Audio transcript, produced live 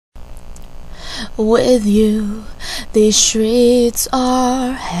With you, these streets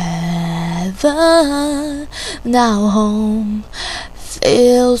are heaven. Now home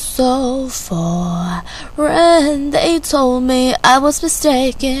feels so foreign. They told me I was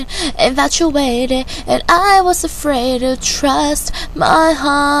mistaken, infatuated, and I was afraid to trust my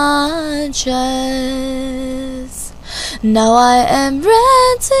hunches. Now I am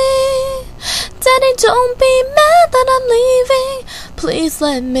ready. Daddy, don't be mad that I'm leaving. Please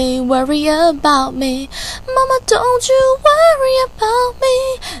let me worry about me. Mama, don't you worry about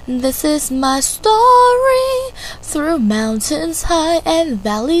me. This is my story. Through mountains high and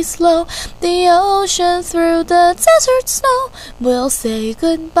valleys low, the ocean through the desert snow. We'll say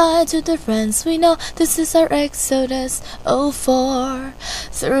goodbye to the friends we know. This is our Exodus 04.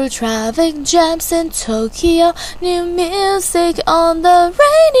 Through traffic jams in Tokyo, new music on the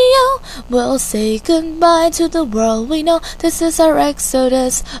radio. We'll say goodbye to the world we know. This is our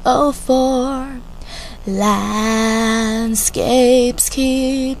Exodus 04. Landscapes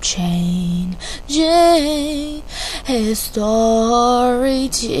keep changing. His story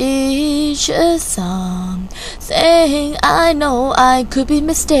teaches something. I know I could be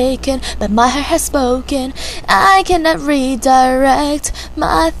mistaken, but my heart has spoken. I cannot redirect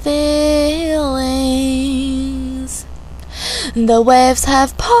my feelings. The waves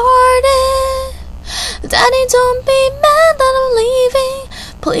have parted. Daddy, don't be mad that I'm leaving.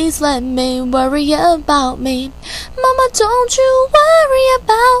 Please let me worry about me. Mama, don't you worry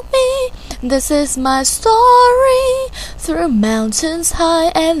about me. This is my story. Through mountains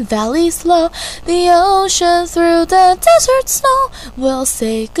high and valleys low, the ocean through the desert snow. We'll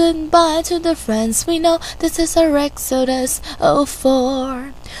say goodbye to the friends we know. This is our Exodus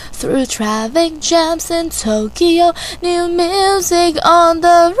 04. Through traffic jams in Tokyo, new music on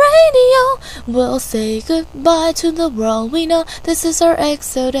the radio. We'll say goodbye to the world we know. This is our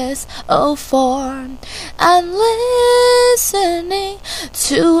Exodus 04. I'm listening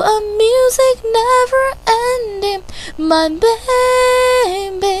to a music never ending. My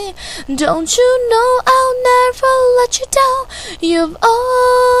baby, don't you know I'll never let you down. You've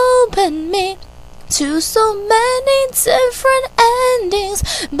opened me to so many different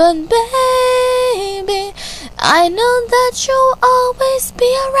endings, but baby, I know that you'll always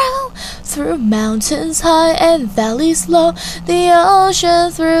be around. Through mountains high and valleys low, the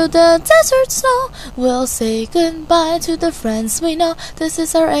ocean through the desert snow. We'll say goodbye to the friends we know. This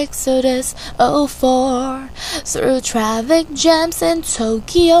is our Exodus 04. Through traffic jams in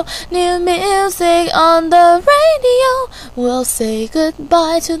Tokyo, new music on the radio. We'll say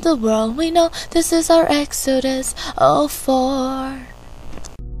goodbye to the world we know. This is our Exodus 04.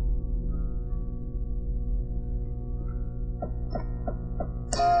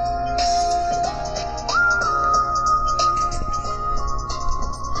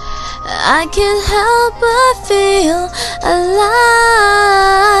 I can't help but feel alive,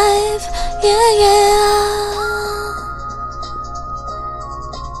 yeah, yeah.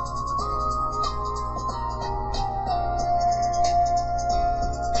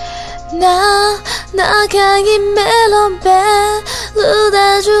 나가기 멜로베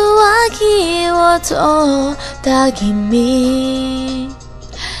루다주와 기워도 다君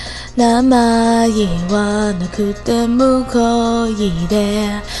名前はなくて向こう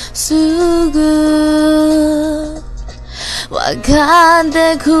ですぐわかっ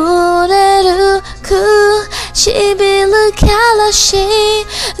てくれる唇から自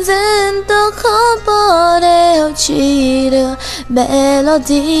然とこぼれ落ちるメロデ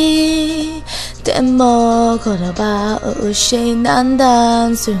ィーでも言葉を失ん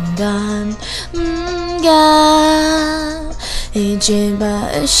だ瞬間が一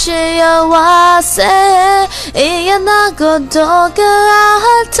番幸せ嫌なことがあ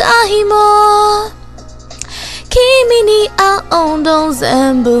った日も君に会うと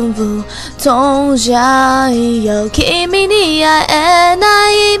全部吹っ飛んじゃうよ君に会え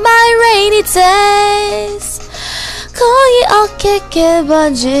ない My rainy days 声を聞けば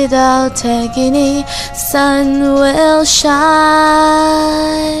自動的に Sun will shine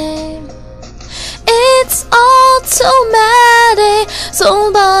It's automatic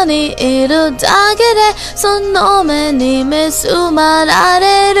そばにいるだけでその目に目すまら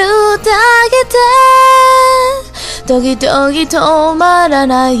れるだけでドキドキ止まら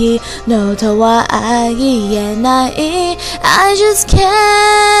ないのとは言えない I just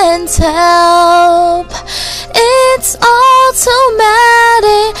can't help It's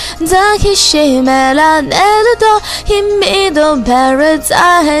automatic 抱きしめられると君とパラ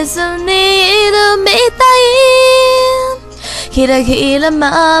ダイスにいるみたいキラキラ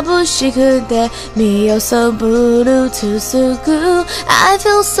眩しくて身をそぶる続く I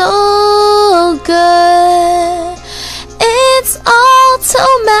feel so good It's automatic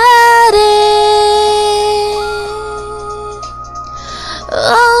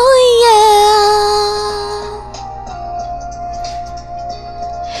Oh yeah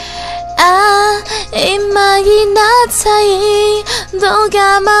今になったいどう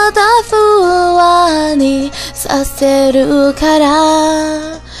かまた不安にさせるか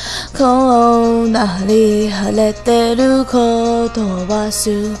らこんなに晴れてることは少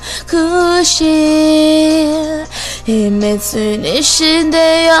し秘密にし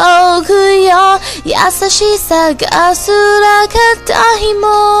ておくよ優しさがすらかった日も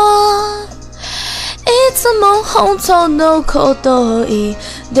いつも本当のことを言っ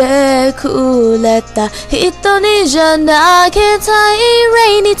てくれた人にじゃ泣きたい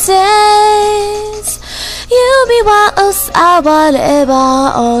Rainy days 指輪を触れ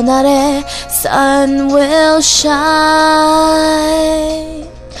ばおなれ Sun will shine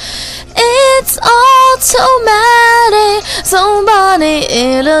It's automatic そばに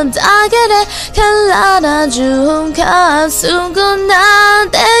いるだけで体中がすぐなっ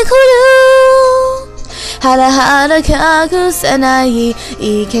てくるハラハラ隠せないい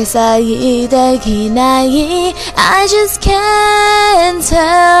けさえできない I just can't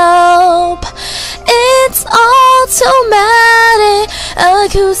help It's automatic ア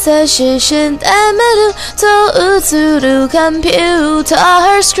クセスしてみると映るコンピュータ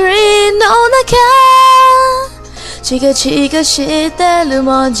ースクリーンの中チカチカしてる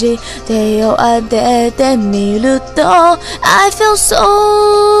文字手を当ててみると I feel so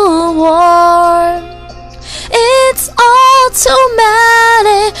warm It's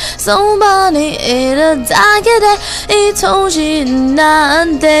automatic そばにいるだけで愛しいな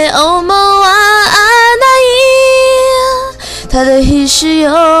んて思わないただ必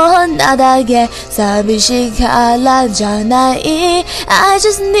要なだけ寂しいからじゃない I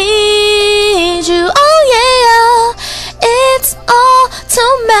just need you oh yeah It's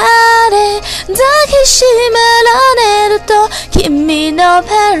automatic 抱きしめられると君の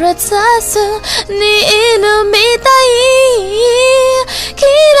パラダイスにいるみたいキラ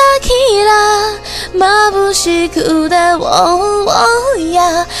キラ眩しくて oh, oh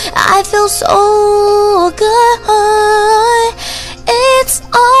yeah I feel so good It's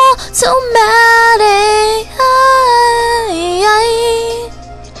automatic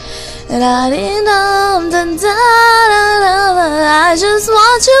I just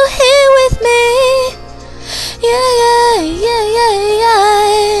want you here with me Yeah, yeah, yeah, yeah,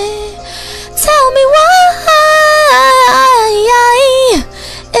 yeah Tell me why